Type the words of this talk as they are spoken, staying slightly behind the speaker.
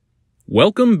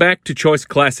Welcome back to Choice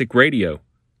Classic Radio.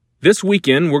 This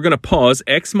weekend, we're going to pause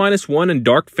X-1 and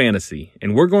Dark Fantasy,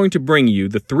 and we're going to bring you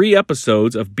the 3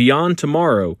 episodes of Beyond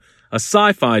Tomorrow, a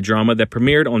sci-fi drama that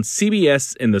premiered on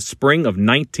CBS in the spring of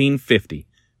 1950.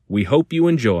 We hope you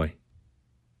enjoy.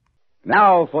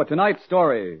 Now for tonight's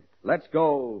story, let's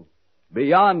go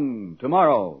Beyond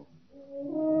Tomorrow.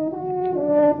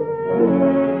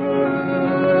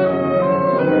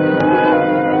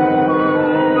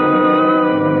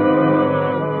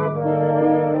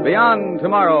 Beyond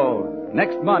Tomorrow,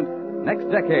 next month, next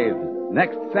decade,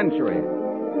 next century,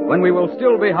 when we will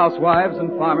still be housewives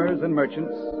and farmers and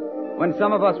merchants, when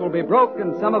some of us will be broke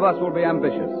and some of us will be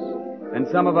ambitious, and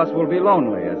some of us will be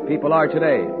lonely as people are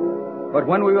today, but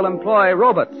when we will employ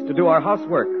robots to do our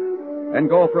housework and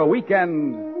go for a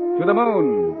weekend to the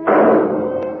moon.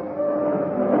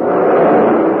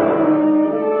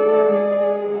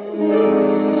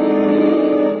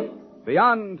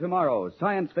 Beyond Tomorrow,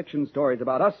 science fiction stories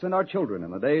about us and our children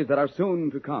in the days that are soon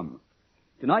to come.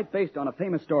 Tonight, based on a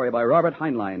famous story by Robert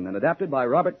Heinlein and adapted by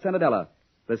Robert Senadella,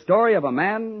 the story of a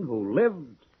man who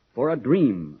lived for a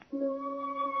dream.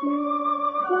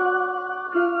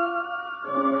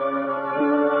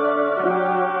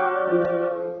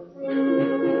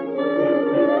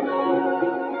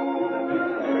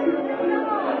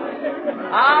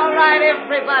 All right,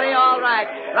 everybody, all right.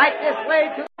 Right this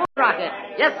way to the rocket.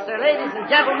 Yes, sir, ladies and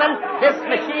gentlemen, this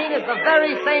machine is the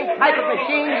very same type of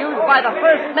machine used by the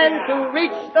first men to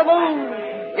reach the moon.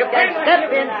 You can step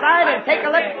inside and take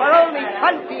a look for only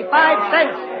 25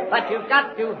 cents. But you've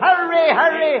got to hurry,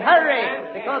 hurry,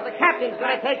 hurry, because the captain's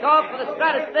going to take off for the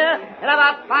stratosphere in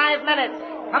about 5 minutes.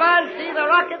 Come on, see the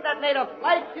rocket that made a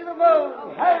flight to the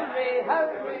moon. Hurry,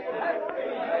 hurry,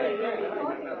 hurry.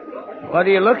 What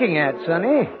are you looking at,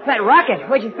 Sonny? That rocket,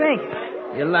 what'd you think?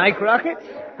 You like rockets?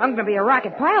 I'm going to be a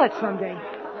rocket pilot someday.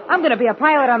 I'm going to be a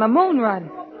pilot on the moon run.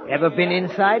 Ever been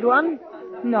inside one?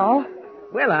 No.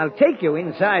 Well, I'll take you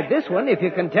inside this one if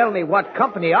you can tell me what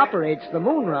company operates the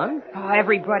moon run. Oh,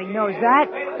 everybody knows that.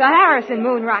 The Harrison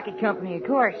Moon Rocket Company, of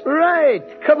course. Right.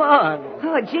 Come on.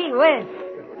 Oh, gee whiz.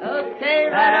 Okay,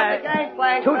 right up the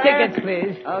gangplank, 2 sir. tickets,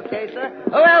 please. Okay, sir.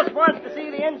 Who else wants to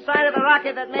see the inside of the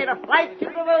rocket that made a flight to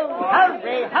the moon?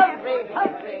 Hurry, hurry,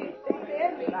 hurry. See the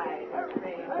inside.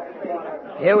 Hurry, hurry,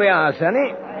 hurry. Here we are,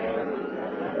 Sonny.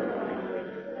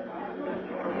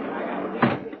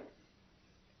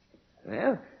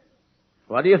 Well,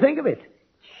 what do you think of it?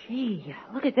 Gee,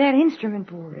 look at that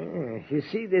instrument board. You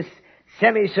see this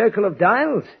semicircle of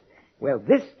dials? Well,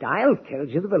 this dial tells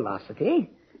you the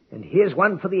velocity. And here's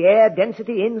one for the air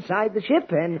density inside the ship,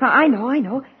 and... I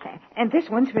know. And this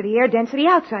one's for the air density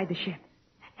outside the ship.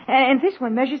 And this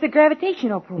one measures the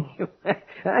gravitational pull.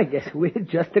 I guess we're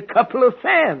just a couple of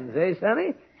fans, eh,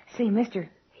 Sonny? Say,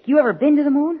 mister, you ever been to the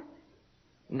moon?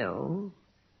 No.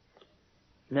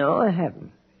 No, I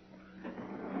haven't.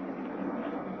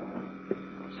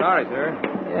 Sorry,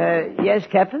 sir. Yes,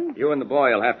 Captain? You and the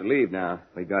boy will have to leave now.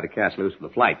 We've got to cast loose for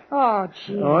the flight. Oh,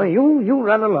 gee. Oh, you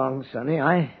run along, Sonny.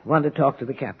 I want to talk to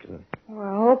the captain.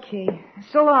 Well, okay.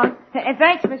 So long. And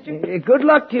thanks, mister. Good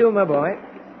luck to you, my boy.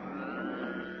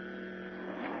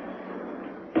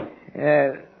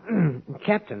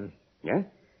 Captain. Yeah?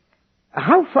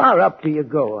 How far up do you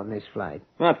go on this flight?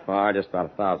 Not far, just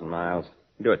about 1,000 miles.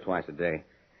 We do it twice a day.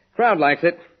 Crowd likes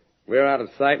it. We're out of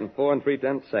sight in 4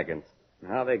 3/10 seconds.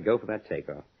 How they go for that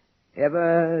takeoff.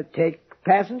 Ever take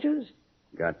passengers?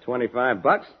 Got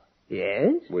 $25?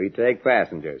 Yes. We take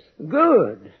passengers.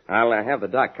 Good. I'll have the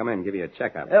doc come in and give you a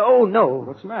checkup. Oh, no.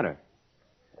 What's the matter?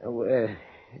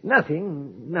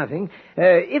 Nothing.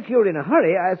 If you're in a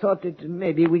hurry, I thought that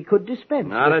maybe we could dispense.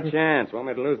 Not a chance. Want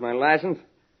me to lose my license?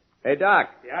 Hey,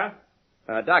 Doc. Yeah?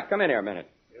 Doc, come in here a minute.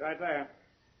 Be right there.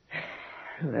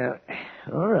 Well,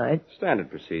 all right.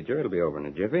 Standard procedure. It'll be over in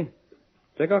a jiffy.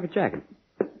 Take off your jacket.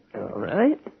 All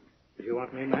right. Do you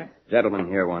want me, Mac? Gentleman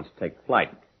here wants to take flight.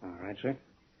 All right, sir.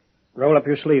 Roll up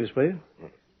your sleeves, please.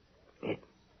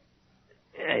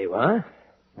 There you are.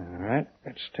 All right.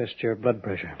 Let's test your blood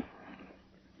pressure.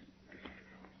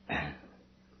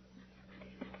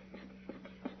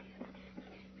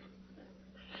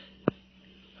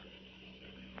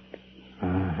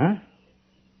 Uh-huh.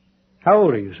 How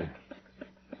old are you, sir?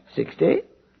 60.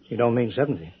 You don't mean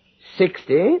 70.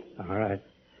 60. All right.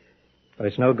 But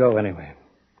it's no go anyway.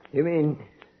 You mean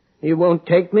you won't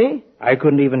take me? I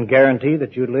couldn't even guarantee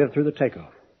that you'd live through the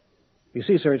takeoff. You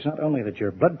see, sir, it's not only that your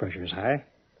blood pressure is high.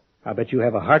 I bet you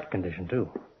have a heart condition,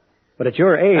 too. But at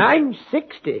your age... I'm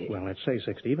 60. Well, let's say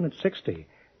 60. Even at 60,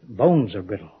 bones are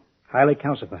brittle, highly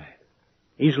calcified,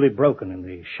 easily broken in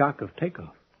the shock of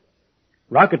takeoff.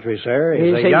 Rocketry, sir,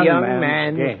 is It's a young,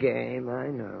 man's game. game, I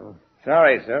know.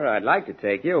 Sorry, sir. I'd like to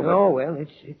take you, but... Oh, well,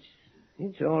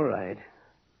 it's all right.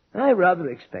 I rather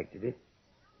expected it.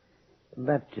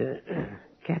 But,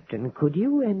 Captain, could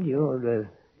you and your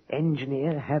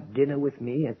engineer have dinner with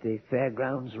me at the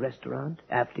Fairgrounds restaurant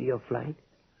after your flight?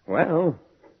 Well,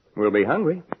 we'll be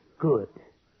hungry. Good.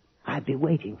 I'll be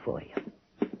waiting for you.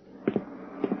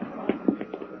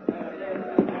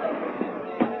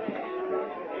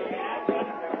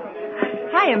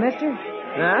 Hiya, mister.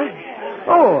 Huh?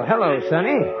 Oh, hello,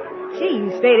 Sonny. Gee,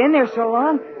 you stayed in there so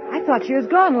long. I thought you was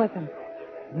gone with him.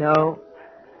 No.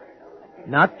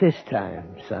 Not this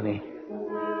time, Sonny.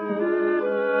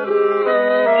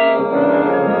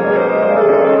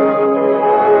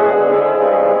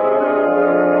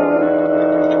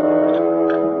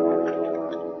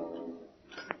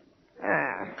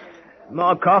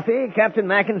 More coffee, Captain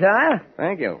McIntyre?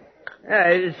 Thank you.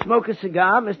 Smoke a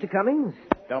cigar, Mr. Cummings?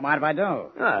 Don't mind if I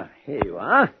do. Ah, here you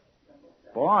are.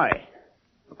 Boy,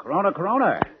 a Corona.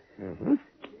 Mm-hmm.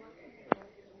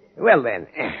 Well, then.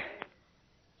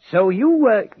 So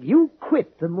you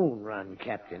quit the moon run,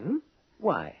 Captain.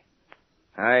 Why?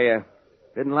 I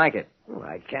didn't like it. Oh,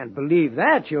 I can't believe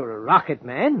that. You're a rocket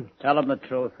man. Tell him the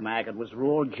truth, Mac. It was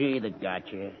Rule G that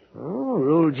got you. Oh,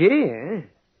 Rule G, eh?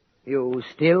 You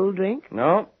still drink?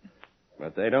 No,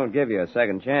 but they don't give you a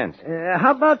second chance. How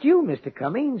about you, Mr.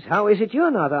 Cummings? How is it you're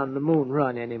not on the moon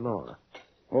run anymore?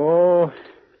 Oh,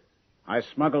 I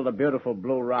smuggled a beautiful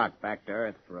blue rock back to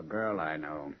Earth for a girl I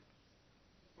know.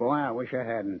 Boy, I wish I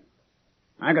hadn't.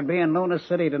 I could be in Luna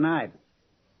City tonight.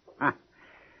 Ah,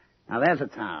 now there's a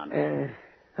town.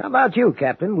 How about you,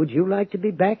 Captain? Would you like to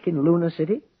be back in Luna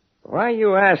City? Why are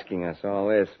you asking us all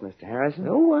this, Mr. Harrison?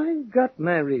 Oh, I've got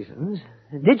my reasons.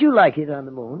 Did you like it on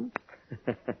the moon?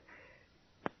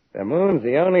 The moon's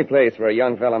the only place for a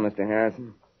young fellow, Mr.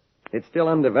 Harrison. It's still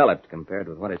undeveloped compared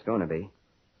with what it's going to be.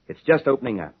 It's just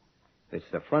opening up. It's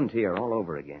the frontier all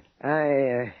over again.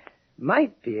 I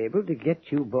might be able to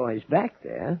get you boys back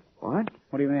there. What?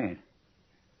 What do you mean?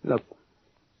 Look,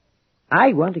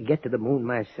 I want to get to the moon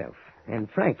myself. And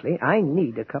frankly, I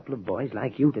need a couple of boys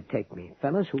like you to take me.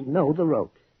 Fellas who know the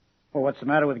ropes. Well, what's the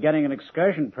matter with getting an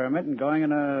excursion permit and going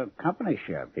in a company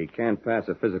ship? He can't pass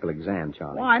a physical exam,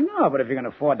 Charlie. Well, I know, but if you're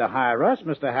going to afford to hire us,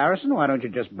 Mr. Harrison, why don't you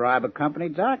just bribe a company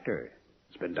doctor?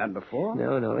 It's been done before.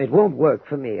 No, it won't work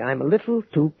for me. I'm a little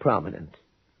too prominent.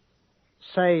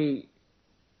 Say,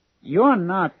 you're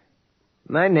not...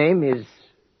 My name is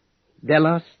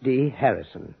Delos D.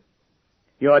 Harrison.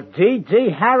 You're D.D.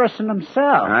 Harrison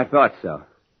himself. I thought so.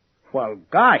 Well,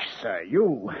 gosh, sir,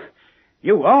 you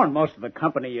own most of the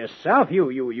company yourself.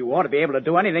 You ought to be able to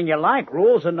do anything you like,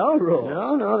 rules or no rules.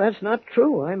 No, that's not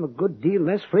true. I'm a good deal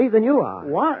less free than you are.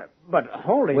 What? But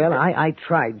holy... Well, I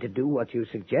tried to do what you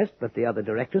suggest, but the other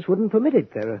directors wouldn't permit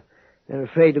it. They're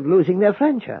afraid of losing their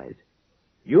franchise.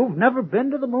 You've never been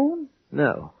to the moon?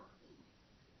 No.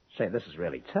 Say, this is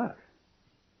really tough.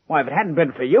 Why, if it hadn't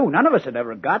been for you, none of us had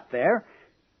ever got there.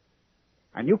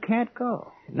 And you can't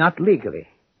go. Not legally.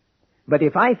 But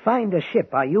if I find a ship,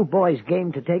 are you boys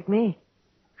game to take me?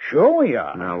 Sure we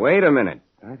are. Now, wait a minute.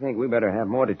 I think we better have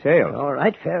more details. All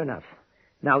right, fair enough.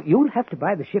 Now, you'll have to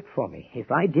buy the ship for me. If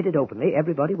I did it openly,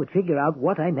 everybody would figure out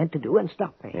what I meant to do and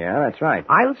stop me. Yeah, that's right.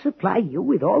 I'll supply you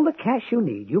with all the cash you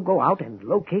need. You go out and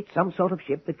locate some sort of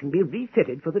ship that can be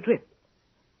refitted for the trip.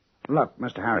 Look,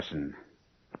 Mr. Harrison,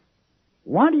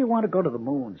 why do you want to go to the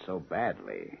moon so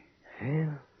badly?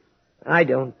 Well, I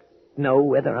don't know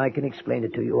whether I can explain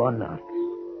it to you or not.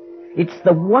 It's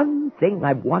the one thing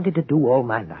I've wanted to do all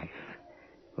my life.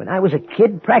 When I was a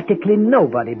kid, practically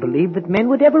nobody believed that men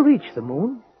would ever reach the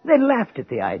moon. They laughed at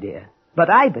the idea. But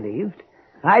I believed.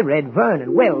 I read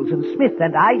Vernon, Wells, and Smith,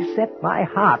 and I set my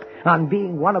heart on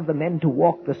being one of the men to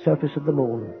walk the surface of the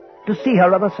moon, to see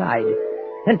her other side,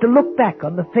 and to look back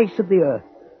on the face of the earth,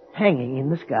 hanging in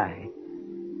the sky.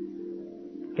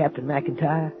 Captain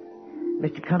McIntyre,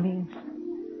 Mr. Cummings,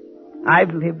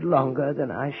 I've lived longer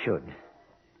than I should.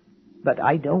 But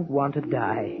I don't want to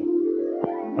die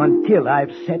until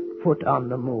I've set foot on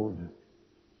the moon.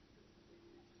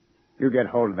 You get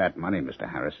hold of that money, Mr.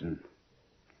 Harrison.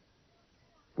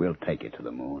 We'll take you to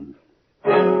the moon.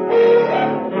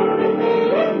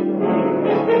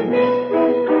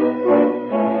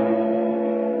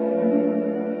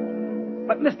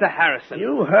 But, Mr. Harrison...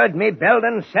 You heard me,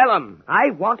 Belden. Sell 'em.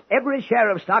 I want every share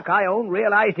of stock I own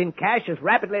realized in cash as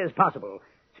rapidly as possible.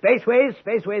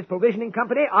 Spaceways Provisioning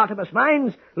Company, Artemis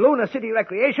Mines, Luna City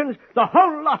Recreations, the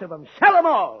whole lot of them. Sell 'em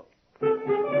all.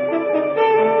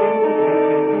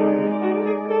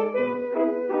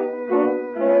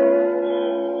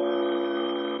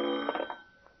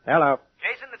 Hello. Hey,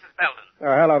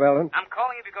 Oh, hello, Belden. I'm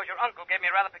calling you because your uncle gave me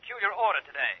a rather peculiar order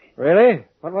today. Really?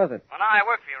 What was it? Well, now, I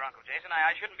work for your uncle, Jason.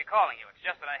 I shouldn't be calling you. It's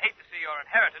just that I hate to see your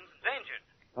inheritance endangered.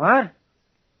 What?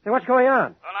 Say, what's going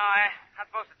on? Well, now, I'm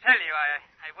supposed to tell you.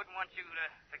 I wouldn't want you to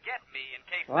forget me in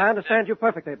case... Well, I understand you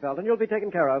perfectly, Belden. You'll be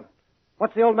taken care of.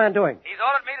 What's the old man doing? He's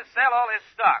ordered me to sell all his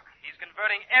stock. He's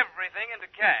converting everything into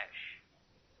cash.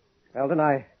 Belden,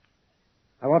 I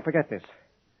won't forget this.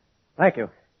 Thank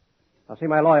you. I'll see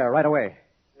my lawyer right away.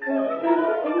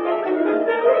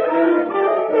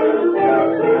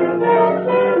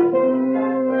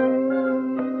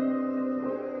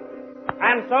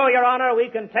 And so, Your Honor, we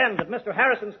contend that Mr.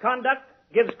 Harrison's conduct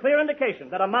gives clear indication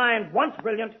that a mind once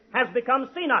brilliant has become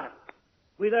senile.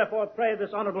 We therefore pray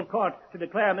this honorable court to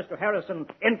declare Mr. Harrison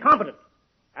incompetent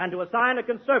and to assign a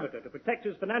conservator to protect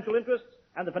his financial interests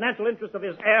and the financial interests of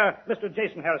his heir, Mr.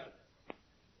 Jason Harrison.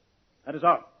 That is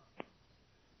all.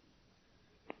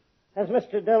 Has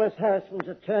Mr. Dallas Harrison's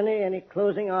attorney any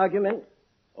closing argument?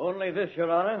 Only this,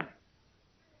 Your Honor.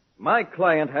 My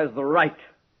client has the right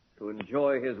to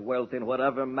enjoy his wealth in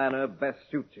whatever manner best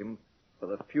suits him for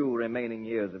the few remaining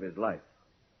years of his life.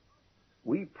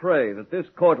 We pray that this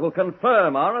court will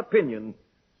confirm our opinion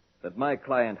that my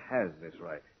client has this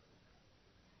right.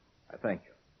 I thank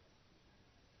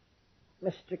you.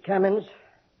 Mr. Cummins,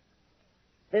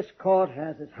 this court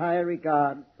has as high a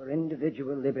regard for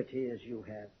individual liberty as you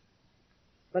have.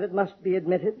 But it must be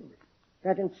admitted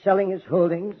that in selling his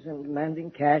holdings and demanding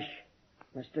cash,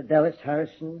 Mr. Dallas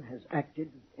Harrison has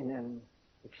acted in an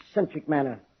eccentric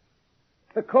manner.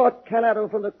 The court cannot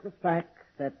overlook the fact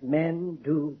that men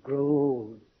do grow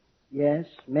old. Yes,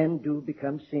 men do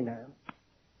become senile,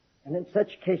 and in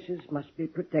such cases must be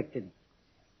protected.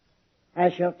 I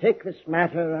shall take this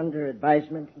matter under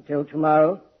advisement until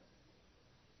tomorrow.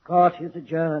 Court is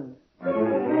adjourned.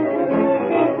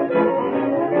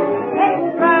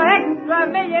 Extra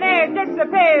millionaire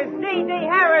disappears. D.D.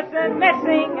 Harrison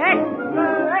missing. Extra.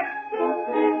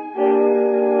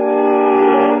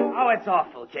 Oh, it's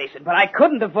awful, Jason, but I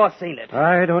couldn't have foreseen it.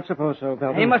 I don't suppose so,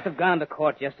 Belden. He must have gone to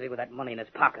court yesterday with that money in his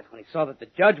pocket. When he saw that the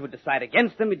judge would decide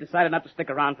against him, he decided not to stick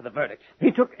around for the verdict.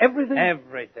 He took everything?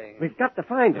 Everything. We've got to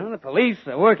find him. Well, the police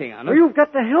are working on him. Well, you've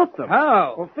got to help them.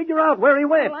 How? Well, figure out where he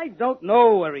went. Well, I don't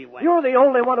know where he went. You're the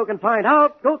only one who can find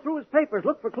out. Go through his papers.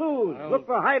 Look for clues. Well... Look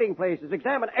for hiding places.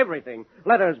 Examine everything.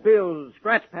 Letters, bills,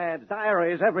 scratch pads,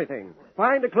 diaries, everything.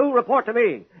 Find a clue, report to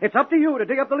me. It's up to you to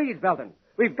dig up the leads, Belden.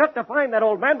 We've got to find that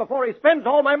old man before he spends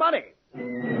all my money.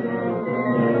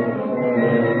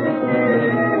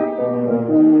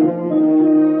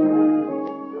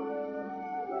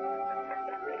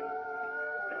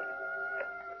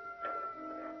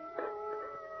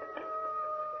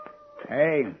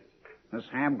 Hey, this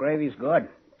ham gravy's good.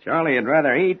 Charlie, you'd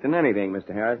rather eat than anything,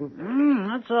 Mr. Harrison.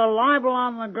 That's a libel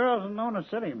on the girls in Nona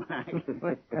City, Mac.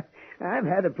 I've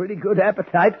had a pretty good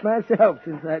appetite myself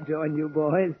since I joined you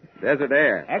boys. Desert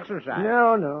air. Exercise.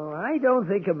 No, I don't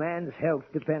think a man's health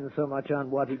depends so much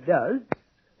on what he does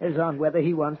as on whether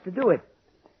he wants to do it.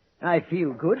 I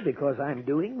feel good because I'm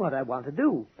doing what I want to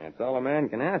do. That's all a man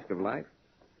can ask of life.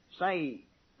 Say,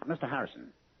 Mr. Harrison.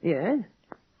 Yes?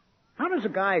 How does a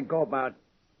guy go about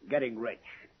getting rich,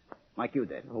 like you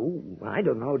did? Oh, I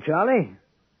don't know, Charlie.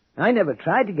 I never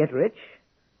tried to get rich.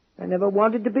 I never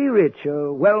wanted to be rich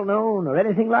or well-known or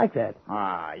anything like that.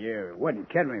 Ah, you wouldn't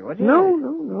kid me, would you?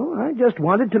 No. I just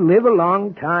wanted to live a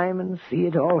long time and see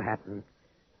it all happen.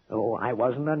 Oh, I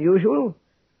wasn't unusual.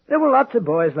 There were lots of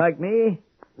boys like me.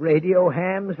 Radio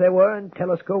hams there were, and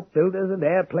telescope builders and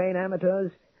airplane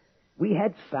amateurs. We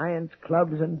had science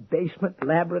clubs and basement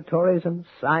laboratories and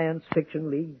science fiction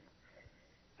leagues.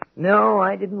 No,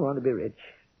 I didn't want to be rich.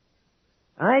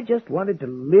 I just wanted to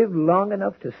live long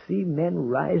enough to see men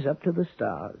rise up to the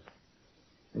stars.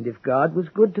 And if God was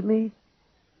good to me,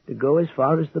 to go as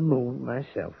far as the moon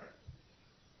myself.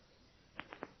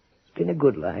 It's been a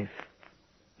good life.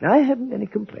 I haven't any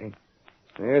complaints.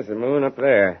 There's the moon up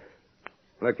there.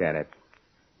 Look at it.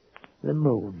 The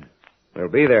moon. We'll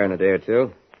be there in a day or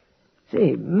two.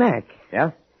 Say, Mac.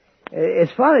 Yeah?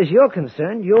 As far as you're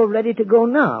concerned, you're ready to go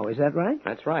now, is that right?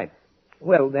 That's right.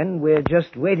 Well, then we're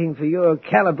just waiting for your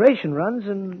calibration runs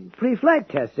and pre-flight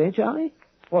tests, eh, Charlie?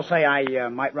 Well, say I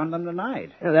might run them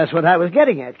tonight. Well, that's what I was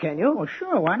getting at, can you? Well,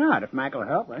 sure, why not? If Mac will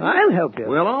help. I'll help you.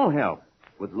 We'll all help.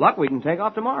 With luck, we can take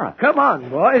off tomorrow. Come on,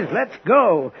 boys, let's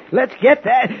go. Let's get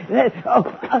that.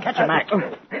 Catch him, Mac.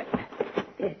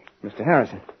 Mr.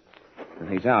 Harrison.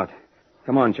 He's out.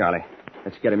 Come on, Charlie.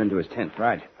 Let's get him into his tent.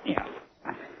 Right. Yeah.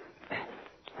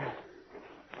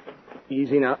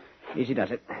 Easy now. Easy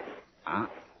does it.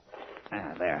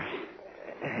 There.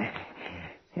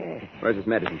 Where's his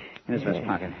medicine? In his vest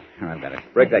pocket. Here, I've got it.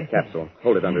 Break that capsule.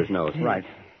 Hold it under his nose. Right.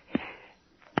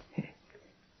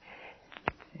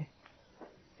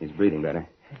 He's breathing better.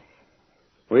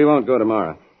 We won't go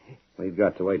tomorrow. We've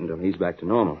got to wait until he's back to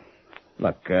normal.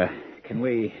 Look, can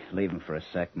we leave him for a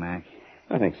sec, Mac?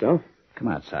 I think so. Come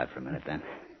outside for a minute, then.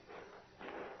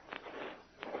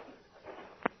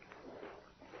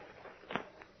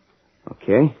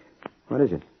 Okay. What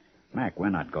is it? Mac, we're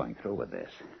not going through with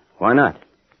this. Why not?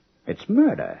 It's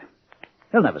murder.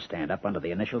 He'll never stand up under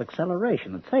the initial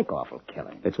acceleration. The takeoff will kill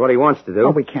him. It's what he wants to do.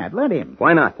 Oh, we can't let him.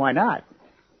 Why not? Why not?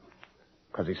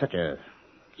 Because he's such a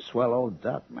swell old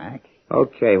duck, Mac.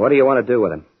 Okay, what do you want to do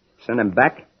with him? Send him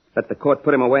back? Let the court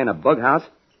put him away in a bug house?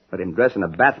 Let him dress in a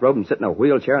bathrobe and sit in a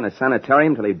wheelchair in a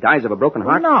sanitarium till he dies of a broken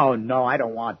heart? No, I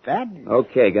don't want that.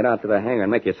 Okay, get out to the hangar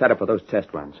and make your setup for those test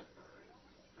runs.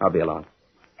 I'll be along.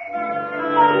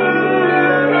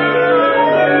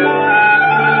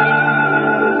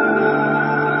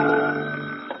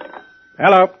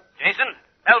 Hello. Jason,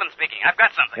 Eldon speaking. I've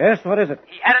got something. Yes, what is it?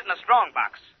 He had it in a strong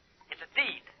box. It's a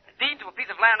deed. A deed to a piece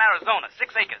of land in Arizona,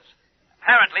 6 acres.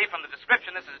 Apparently, from the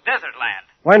description, this is desert land.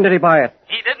 When did he buy it?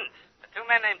 He didn't. The two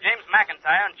men named James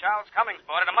McIntyre and Charles Cummings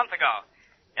bought it a month ago.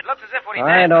 It looks as if what he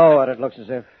I did... know what it looks as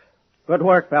if. Good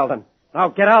work, Belden. Now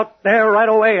get out there right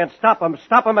away and stop him.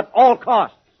 Stop him at all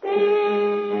costs.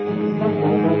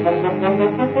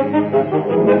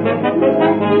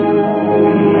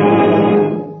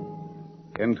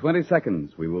 In 20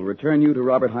 seconds, we will return you to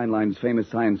Robert Heinlein's famous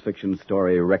science fiction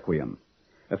story, Requiem.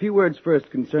 A few words first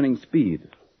concerning speed.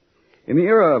 In the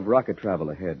era of rocket travel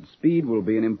ahead, speed will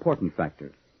be an important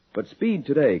factor. But speed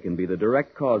today can be the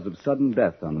direct cause of sudden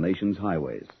death on the nation's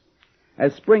highways.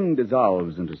 As spring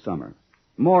dissolves into summer,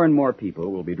 more and more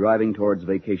people will be driving towards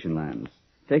vacation lands,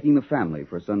 taking the family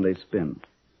for a Sunday spin.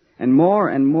 And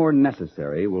more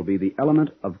necessary will be the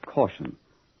element of caution.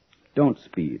 Don't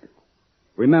speed.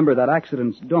 Remember that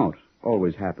accidents don't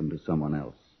always happen to someone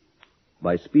else.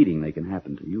 By speeding, they can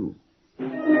happen to you.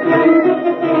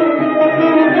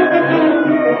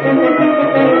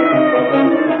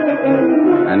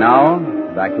 And now,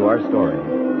 back to our story.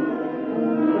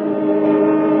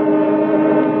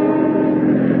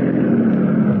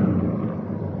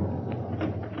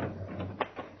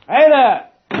 Hey there!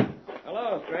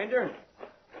 Hello, stranger.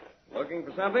 Looking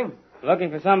for something?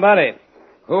 Looking for somebody.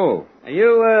 Who? Are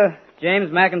you,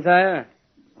 James McIntyre?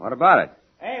 What about it?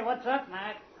 Hey, what's up,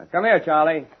 Mac? Now, come here,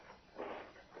 Charlie.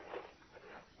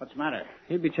 What's the matter?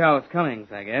 You'd be Charles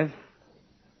Cummings, I guess.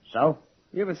 So?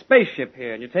 You have a spaceship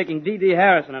here, and you're taking D.D.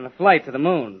 Harrison on a flight to the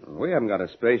moon. We haven't got a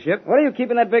spaceship. What are you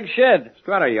keeping that big shed?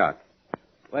 Strata yacht.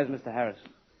 Where's Mr. Harrison?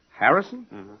 Harrison?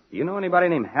 Uh-huh. You know anybody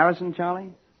named Harrison,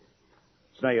 Charlie?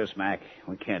 It's no use, Mac.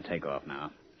 We can't take off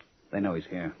now. They know he's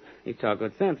here. You talk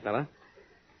good sense, fella.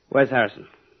 Where's Harrison?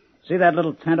 See that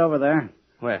little tent over there?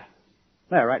 Where?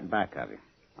 There, right in back of you.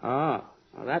 Oh,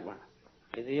 that one.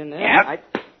 Is he in there? Yeah.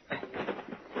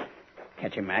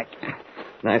 Catch him, Mac.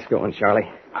 Nice going, Charlie.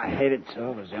 I hated to.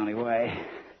 It was the only way.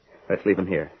 Let's leave him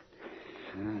here.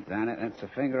 Darn it, that's the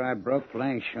finger I broke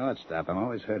playing shortstop. I'm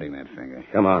always hurting that finger.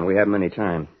 Come on, we haven't any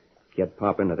time. Get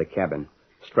Pop into the cabin.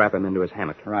 Strap him into his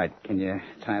hammock. Right. Can you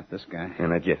tie up this guy?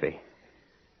 In a jiffy.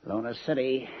 Luna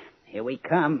City, here we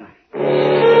come.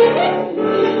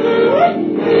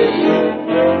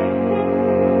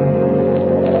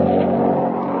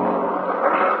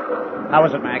 How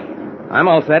was it, Mac? I'm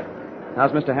all set.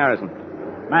 How's Mr. Harrison?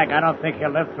 Mac, I don't think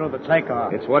he'll live through the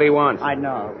takeoff. It's what he wants. I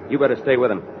know. You better stay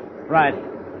with him. Right.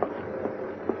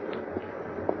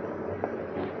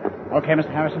 Okay,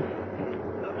 Mr. Harrison?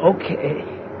 Okay.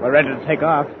 We're ready to take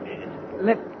off.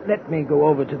 Let me go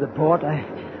over to the port.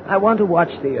 I want to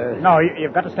watch the Earth. No,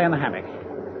 you've got to stay in the hammock.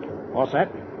 All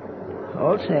set?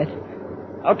 All set.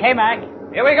 Okay, Mac.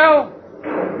 Here we go.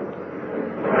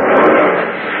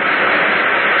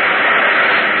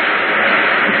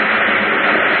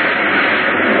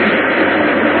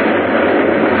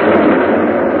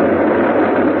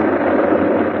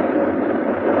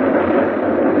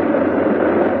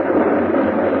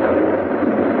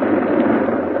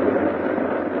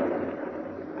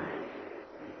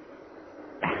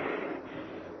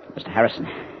 Harrison.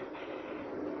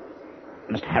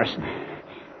 Mr. Harrison.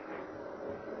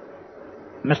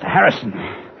 Mr. Harrison.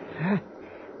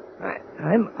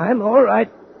 I'm all right,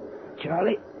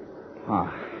 Charlie.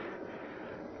 Oh.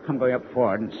 I'm going up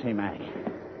forward and see Mac.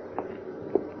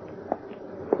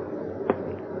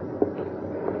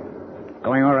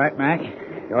 Going all right, Mac?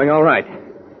 Going all right.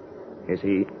 Is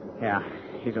he? Yeah,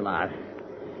 he's alive.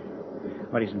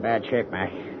 But he's in bad shape,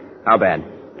 Mac. How bad?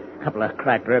 A couple of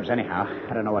cracked ribs, anyhow.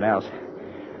 I don't know what else.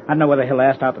 I don't know whether he'll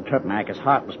last out the trip, Mac. His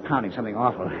heart was pounding something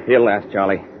awful. He'll last,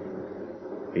 Charlie.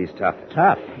 He's tough.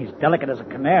 Tough? He's delicate as a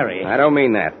canary. I don't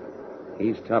mean that.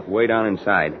 He's tough way down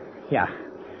inside. Yeah.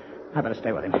 I better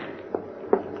stay with him.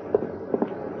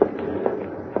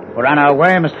 We're on our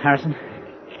way, Mr. Harrison.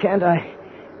 Can't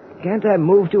I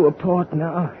move to a port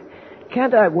now?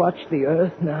 Can't I watch the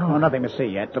Earth now? Oh, nothing to see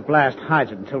yet. The blast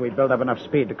hides it until we build up enough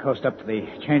speed to coast up to the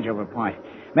changeover point.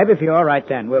 Maybe if you're all right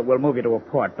then, we'll move you to a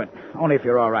port, but only if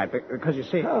you're all right. Because you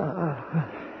see...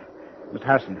 Mr.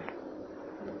 Harrison.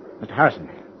 Mr. Harrison.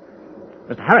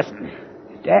 Mr. Harrison.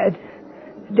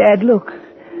 Dad, look.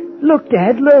 Look,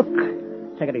 Dad, look.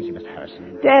 Take it easy, Mr.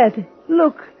 Harrison. Dad,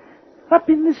 look. Up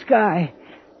in the sky.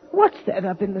 What's that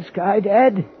up in the sky,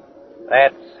 Dad?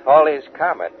 That's Halley's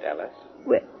Comet, Ellis.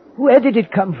 Where did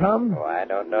it come from? Oh, I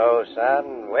don't know,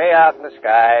 son. Way out in the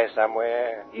sky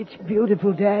somewhere. It's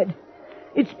beautiful, Dad.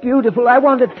 It's beautiful. I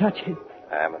want to touch it.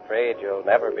 I'm afraid you'll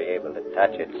never be able to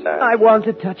touch it, son. I want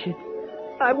to touch it.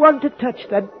 I want to touch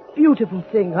that beautiful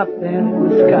thing up there in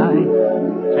the sky.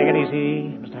 Take it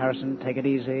easy, Mr. Harrison. Take it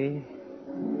easy.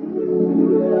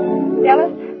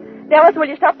 Dallas, will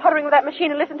you stop puttering with that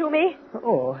machine and listen to me?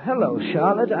 Oh, hello,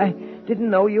 Charlotte. I didn't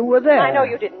know you were there. I know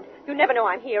you didn't. You never know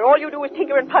I'm here. All you do is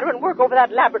tinker and putter and work over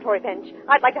that laboratory bench.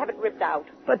 I'd like to have it ripped out.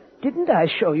 But didn't I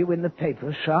show you in the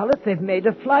paper, Charlotte? They've made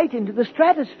a flight into the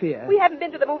stratosphere. We haven't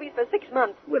been to the movies for 6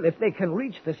 months. Well, if they can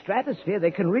reach the stratosphere, they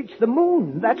can reach the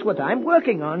moon. That's what I'm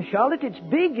working on, Charlotte. It's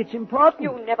big. It's important.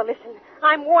 You never listen.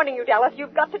 I'm warning you, Dallas.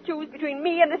 You've got to choose between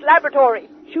me and this laboratory.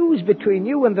 Choose between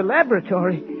you and the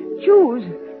laboratory. Choose?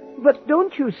 But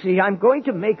don't you see, I'm going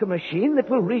to make a machine that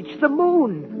will reach the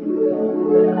moon.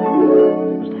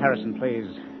 Mr. Harrison, please,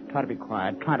 try to be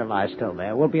quiet. Try to lie still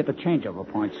there. We'll be at the changeover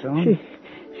point soon.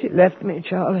 She left me,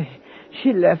 Charlie.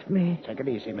 She left me. Take it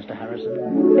easy, Mr.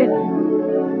 Harrison.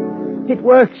 It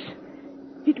works.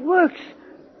 It works.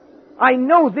 I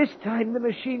know this time the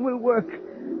machine will work.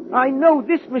 I know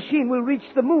this machine will reach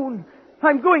the moon.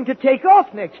 I'm going to take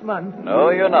off next month. No,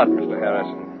 you're not, Mr.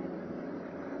 Harrison.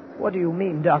 What do you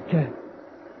mean, Doctor?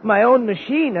 My own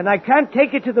machine, and I can't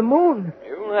take it to the moon.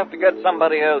 You'll have to get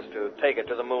somebody else to take it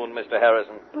to the moon, Mr.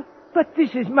 Harrison. But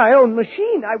this is my own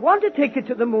machine. I want to take it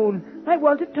to the moon. I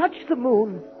want to touch the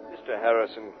moon. Mr.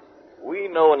 Harrison, we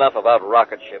know enough about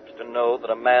rocket ships to know that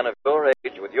a man of your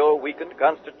age with your weakened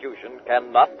constitution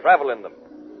cannot travel in them.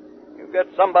 You get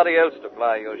somebody else to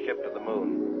fly your ship to the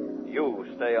moon. You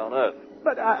stay on Earth.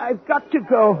 But I've got to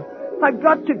go. I've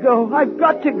got to go. I've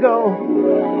got to go.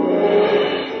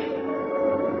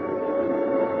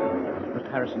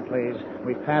 Mr. Harrison, please.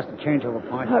 We've passed the changeover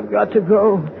point. I've got to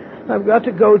go. I've got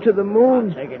to go to the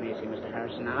moon. Take it easy, Mr.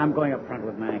 Harrison. I'm going up front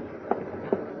with Mac.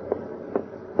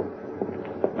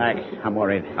 Mac, I'm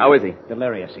worried. How is he?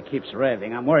 Delirious. He keeps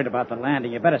raving. I'm worried about the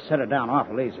landing. You better set her down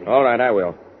awful easy. All right, I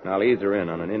will. I'll ease her in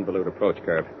on an involute approach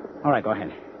curve. All right, go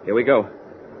ahead. Here we go.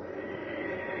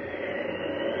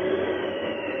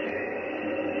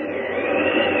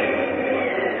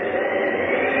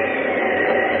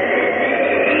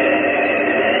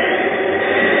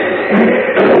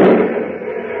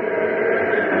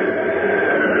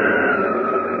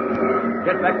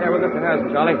 Get back there with Mr. Harrison,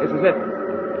 Charlie. This is it.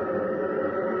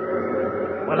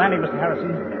 We're landing, Mr.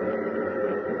 Harrison.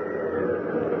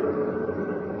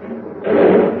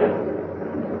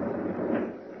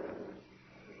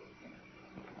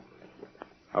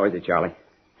 How is he, Charlie?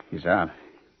 He's out.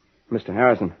 Mr.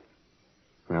 Harrison.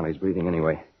 Well, he's breathing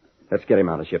anyway. Let's get him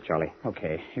out of the ship, Charlie.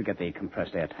 Okay, you get the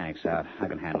compressed air tanks out. I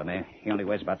can handle him there. He only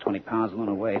weighs about 20 pounds alone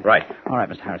away. Right. All right,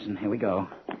 Mr. Harrison, here we go.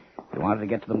 You wanted to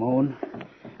get to the moon?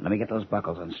 Let me get those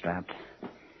buckles unstrapped.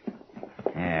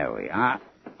 There we are.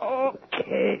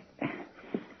 Okay.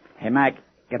 Hey, Mac,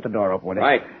 get the door open with it.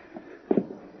 Right.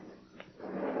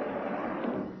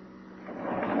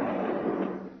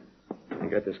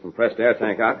 Get this compressed air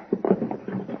tank out.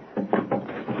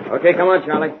 Okay, come on,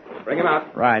 Charlie. Bring him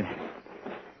out. Right.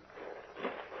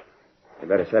 You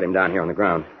better set him down here on the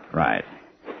ground. Right.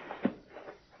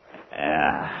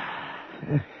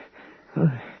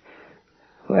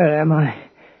 Where am I?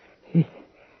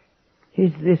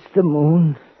 Is this the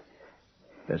moon?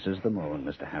 This is the moon,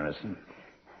 Mr. Harrison.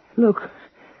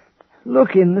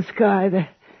 Look in the sky.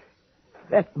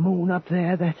 That moon up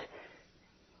there,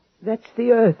 that's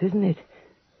the Earth, isn't it?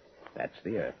 That's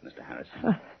the Earth, Mr.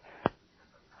 Harrison.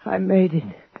 I made it.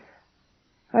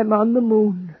 I'm on the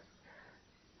moon.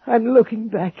 I'm looking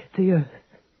back at the Earth.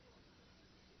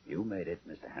 You made it,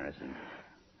 Mr. Harrison.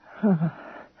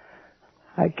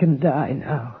 I can die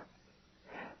now.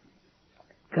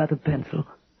 Got a pencil?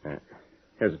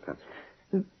 Here's a pencil.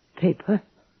 Paper?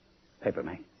 Paper,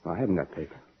 May. I haven't got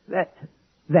paper.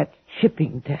 That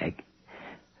shipping tag.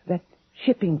 That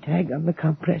shipping tag on the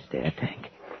compressed air tank.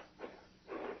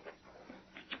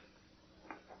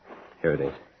 Here it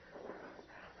is.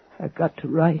 I've got to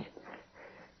write.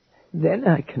 Then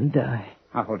I can die.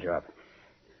 I'll hold you up.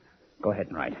 Go ahead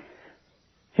and write.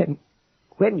 And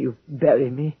when you bury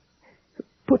me,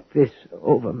 put this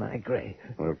over my grave.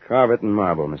 We'll carve it in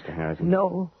marble, Mr. Harrison.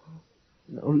 No,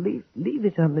 leave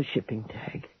it on the shipping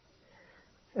tag.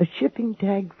 A shipping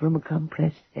tag from a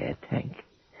compressed air tank.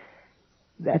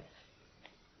 That's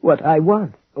what I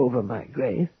want over my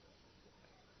grave.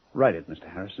 Write it,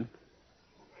 Mr. Harrison.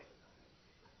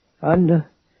 Under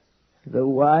the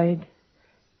wide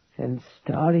and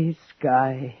starry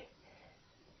sky,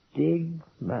 dig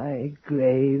my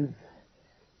grave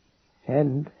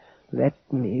and let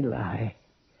me lie.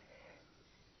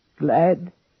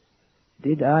 Glad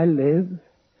did I live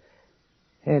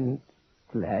and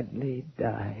gladly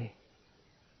die.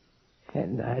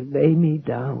 And I lay me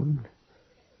down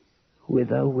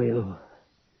with a will.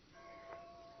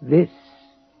 This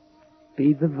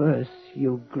be the verse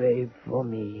you grave for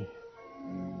me.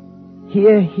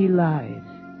 Here he lies,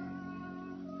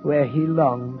 where he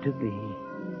longed to be.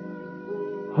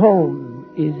 Home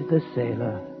is the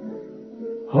sailor,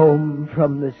 home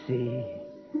from the sea,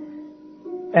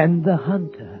 and the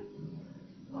hunter,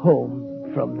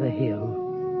 home from the hill.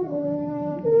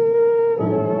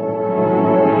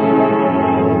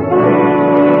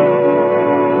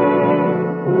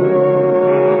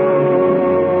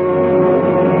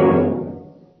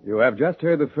 You have just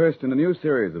heard the first in a new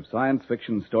series of science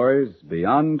fiction stories,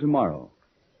 Beyond Tomorrow.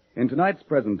 In tonight's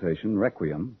presentation,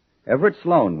 Requiem, Everett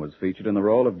Sloane was featured in the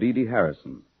role of Dee Dee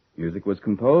Harrison. Music was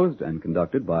composed and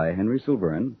conducted by Henry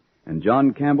Silverne, and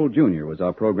John Campbell, Jr. was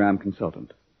our program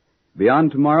consultant.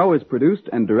 Beyond Tomorrow is produced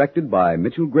and directed by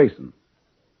Mitchell Grayson.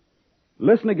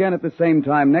 Listen again at the same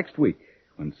time next week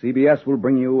when CBS will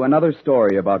bring you another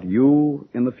story about you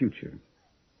in the future.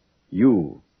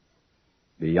 You,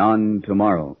 Beyond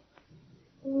Tomorrow.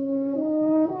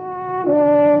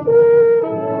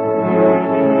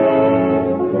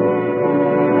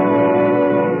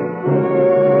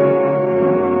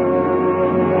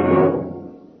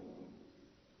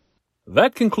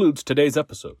 That concludes today's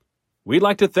episode. We'd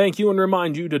like to thank you and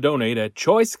remind you to donate at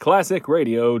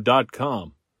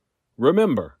choiceclassicradio.com.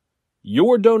 Remember,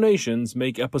 your donations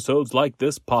make episodes like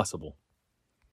this possible.